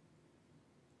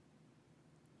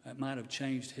 That might have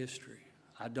changed history.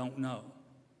 I don't know.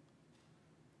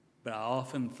 But I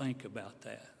often think about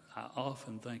that. I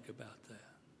often think about that.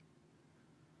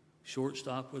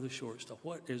 Shortstop with a shortstop.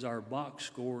 What is our box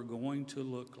score going to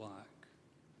look like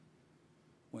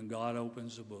when God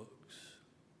opens the books?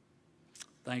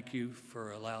 Thank you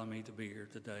for allowing me to be here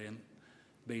today and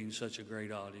being such a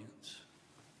great audience.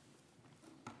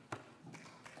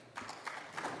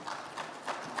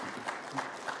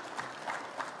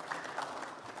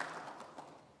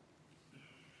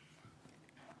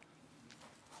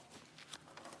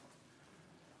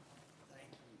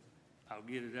 I'll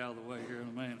get it out of the way here in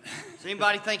a minute. Does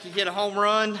anybody think you hit a home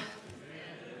run?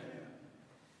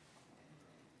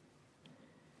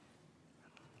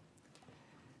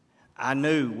 I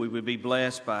knew we would be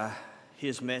blessed by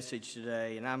his message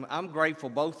today, and I'm grateful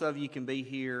both of you can be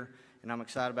here, and I'm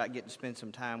excited about getting to spend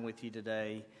some time with you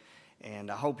today. And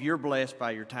I hope you're blessed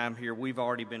by your time here. We've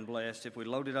already been blessed. If we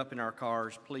load it up in our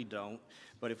cars, please don't.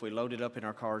 But if we load it up in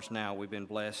our cars now, we've been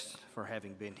blessed for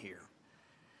having been here.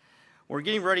 We're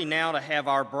getting ready now to have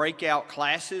our breakout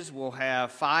classes. We'll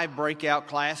have 5 breakout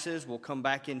classes. We'll come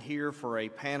back in here for a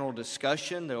panel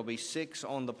discussion. There will be 6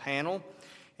 on the panel.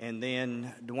 And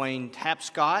then Dwayne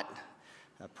Tapscott,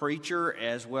 a preacher,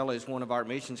 as well as one of our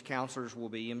missions counselors, will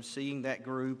be emceeing that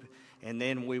group. And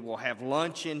then we will have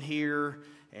lunch in here,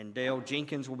 and Dale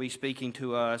Jenkins will be speaking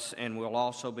to us, and we'll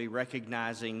also be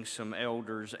recognizing some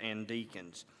elders and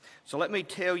deacons. So let me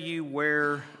tell you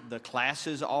where the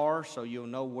classes are so you'll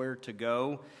know where to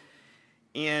go.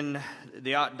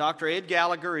 Dr. Ed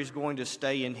Gallagher is going to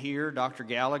stay in here. Dr.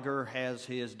 Gallagher has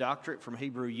his doctorate from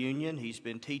Hebrew Union. He's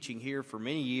been teaching here for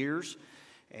many years,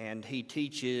 and he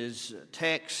teaches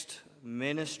text,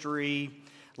 ministry,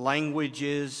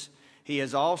 languages. He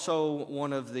is also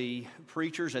one of the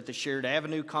preachers at the Shared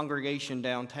Avenue congregation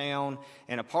downtown,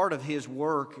 and a part of his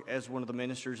work as one of the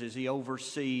ministers is he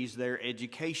oversees their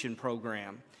education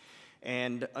program.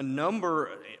 And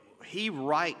he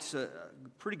writes a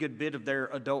pretty good bit of their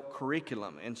adult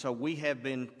curriculum, and so we have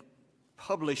been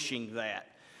publishing that.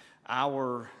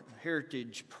 Our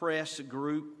Heritage Press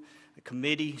group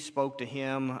committee spoke to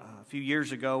him a few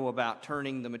years ago about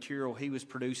turning the material he was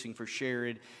producing for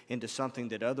Shared into something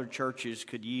that other churches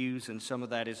could use, and some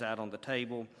of that is out on the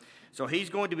table. So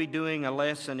he's going to be doing a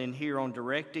lesson in here on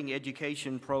directing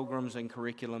education programs and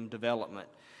curriculum development.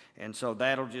 And so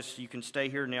you can stay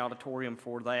here in the auditorium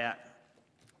for that.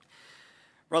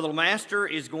 Brother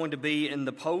LeMaster is going to be in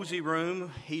the Posey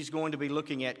room. He's going to be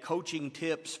looking at coaching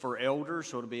tips for elders,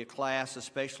 so it'll be a class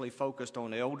especially focused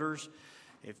on elders.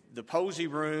 If the Posey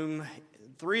room,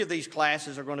 3 of these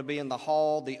classes are going to be in the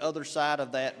hall, the other side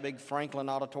of that big Franklin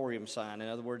Auditorium sign. In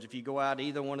other words, if you go out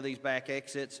either one of these back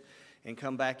exits and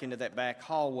come back into that back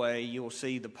hallway, you'll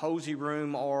see the Posey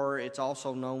room, or it's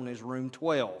also known as room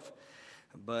 12.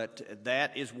 But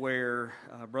that is where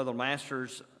Brother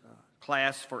LeMaster's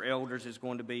class for elders is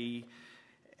going to be.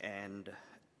 And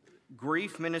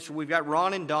grief ministry, we've got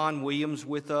Ron and Don Williams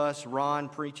with us. Ron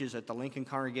preaches at the Lincoln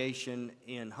congregation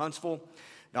in Huntsville.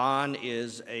 Don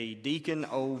is a deacon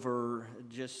over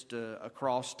just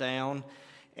across town,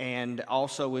 and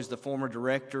also is the former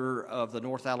director of the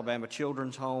North Alabama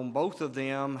Children's Home. Both of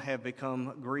them have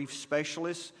become grief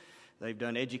specialists. They've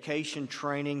done education,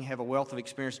 training, have a wealth of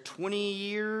experience, 20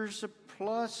 years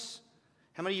plus.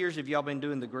 How many years have y'all been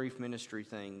doing the grief ministry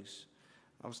things?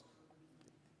 I was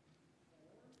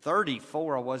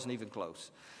 34, I wasn't even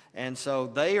close. And so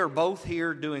they are both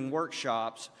here doing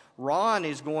workshops. Ron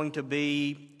is going to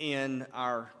be in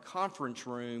our conference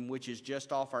room, which is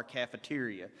just off our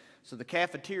cafeteria. So the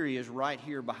cafeteria is right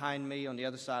here behind me on the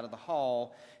other side of the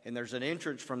hall, and there's an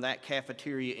entrance from that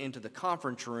cafeteria into the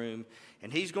conference room,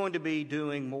 and he's going to be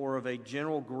doing more of a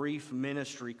general grief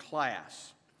ministry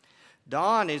class.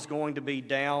 Don is going to be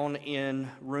down in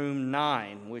room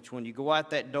 9, which when you go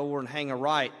out that door and hang a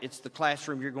right, it's the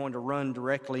classroom you're going to run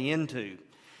directly into.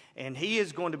 And he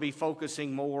is going to be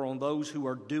focusing more on those who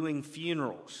are doing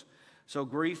funerals. So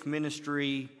grief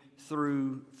ministry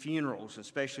through funerals,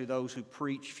 especially those who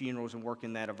preach funerals and work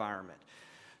in that environment.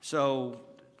 So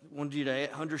I wanted you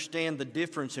to understand the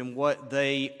difference in what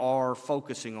they are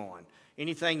focusing on.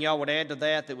 Anything y'all would add to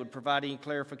that would provide any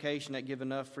clarification? That give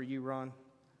enough for you, Ron?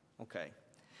 Okay.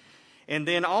 And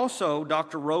then also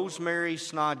Dr. Rosemary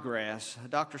Snodgrass.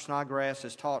 Dr. Snodgrass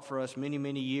has taught for us many,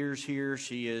 many years here.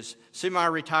 She is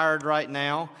semi-retired right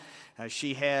now.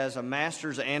 She has a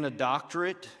master's and a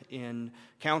doctorate in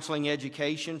counseling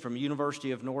education from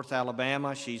University of North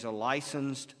Alabama. She's a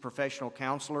licensed professional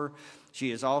counselor.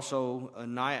 She is also a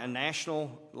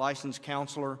national licensed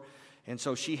counselor. And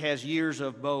so she has years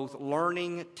of both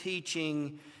learning,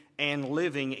 teaching, and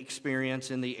living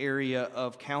experience in the area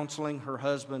of counseling. Her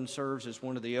husband serves as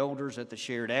one of the elders at the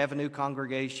Shared Avenue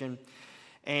congregation.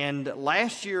 And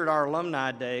last year at our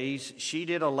alumni days, she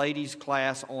did a ladies'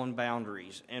 class on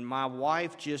boundaries. And my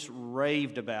wife just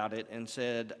raved about it and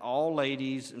said all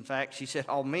ladies, in fact, she said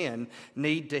all men,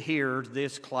 need to hear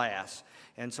this class.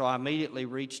 And so I immediately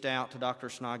reached out to Dr.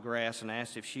 Snodgrass and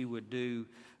asked if she would do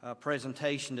a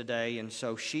presentation today. And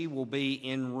so she will be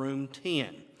in room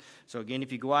 10. So again,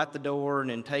 if you go out the door and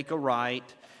then take a right,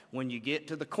 when you get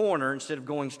to the corner, instead of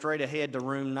going straight ahead to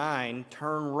room 9,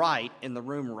 turn right, and the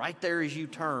room right there as you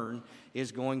turn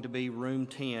is going to be room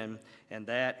 10, and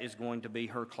that is going to be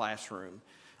her classroom.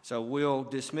 So we'll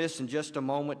dismiss in just a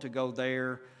moment to go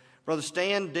there. Brother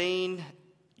Stan Dean,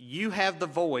 you have the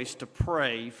voice to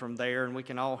pray from there, and we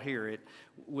can all hear it.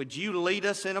 Would you lead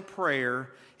us in a prayer,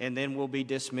 and then we'll be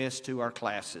dismissed to our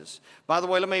classes. By the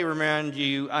way, let me remind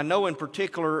you, I know in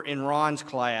particular in Ron's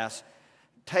class,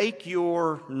 take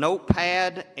your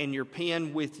notepad and your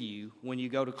pen with you when you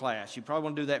go to class. You probably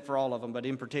want to do that for all of them, but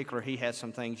in particular, he has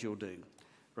some things you'll do.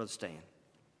 Brother Stan.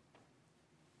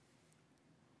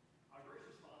 Our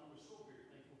gracious Father, we're so very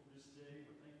thankful for this day.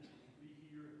 We're thankful that we can be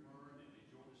here and learn and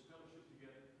enjoy this fellowship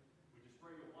together. We just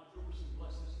pray you'll watch over us and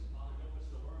bless us, and Father, help us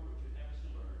to learn what you'd have us to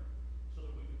learn so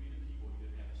that we can be the people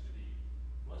you'd have us to be.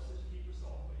 Bless us, keep us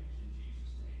always. In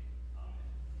Jesus' name,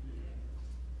 amen.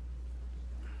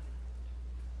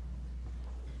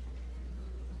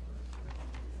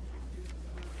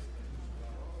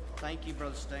 Thank you,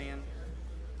 Brother Stan.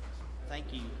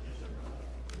 Thank you.